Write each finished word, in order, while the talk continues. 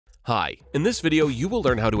Hi, in this video you will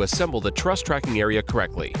learn how to assemble the truss tracking area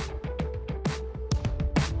correctly.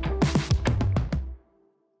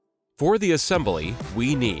 For the assembly,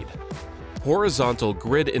 we need horizontal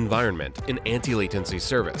grid environment in anti-latency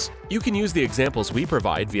service. You can use the examples we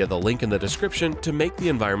provide via the link in the description to make the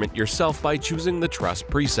environment yourself by choosing the truss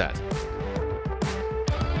preset.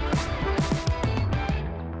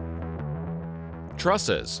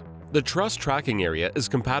 Trusses. The truss tracking area is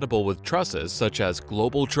compatible with trusses such as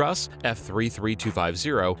Global Truss,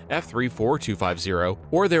 F33250, F34250,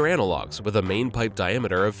 or their analogs with a main pipe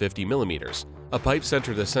diameter of 50 mm, a pipe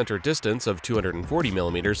center-to-center distance of 240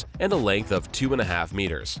 mm, and a length of 2.5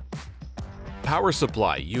 meters. Power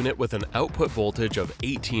supply unit with an output voltage of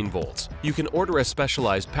 18 volts. You can order a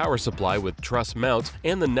specialized power supply with truss mounts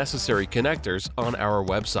and the necessary connectors on our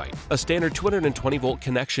website. A standard 220-volt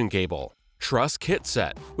connection cable. Truss kit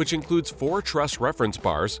set, which includes 4 truss reference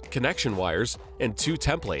bars, connection wires, and 2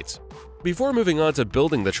 templates. Before moving on to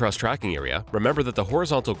building the truss tracking area, remember that the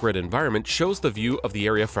horizontal grid environment shows the view of the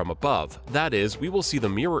area from above. That is, we will see the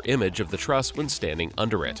mirror image of the truss when standing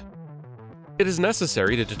under it. It is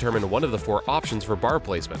necessary to determine one of the 4 options for bar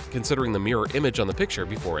placement, considering the mirror image on the picture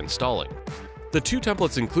before installing. The 2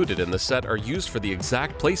 templates included in the set are used for the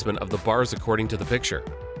exact placement of the bars according to the picture.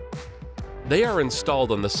 They are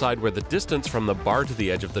installed on the side where the distance from the bar to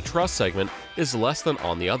the edge of the truss segment is less than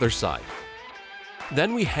on the other side.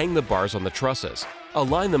 Then we hang the bars on the trusses,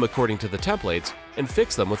 align them according to the templates, and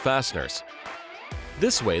fix them with fasteners.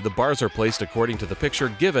 This way, the bars are placed according to the picture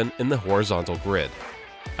given in the horizontal grid.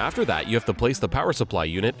 After that, you have to place the power supply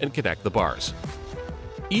unit and connect the bars.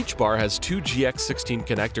 Each bar has 2 GX16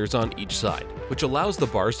 connectors on each side, which allows the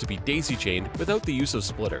bars to be daisy-chained without the use of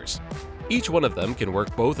splitters. Each one of them can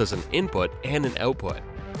work both as an input and an output.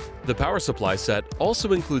 The power supply set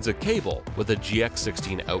also includes a cable with a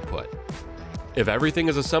GX16 output. If everything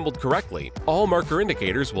is assembled correctly, all marker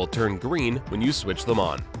indicators will turn green when you switch them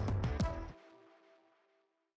on.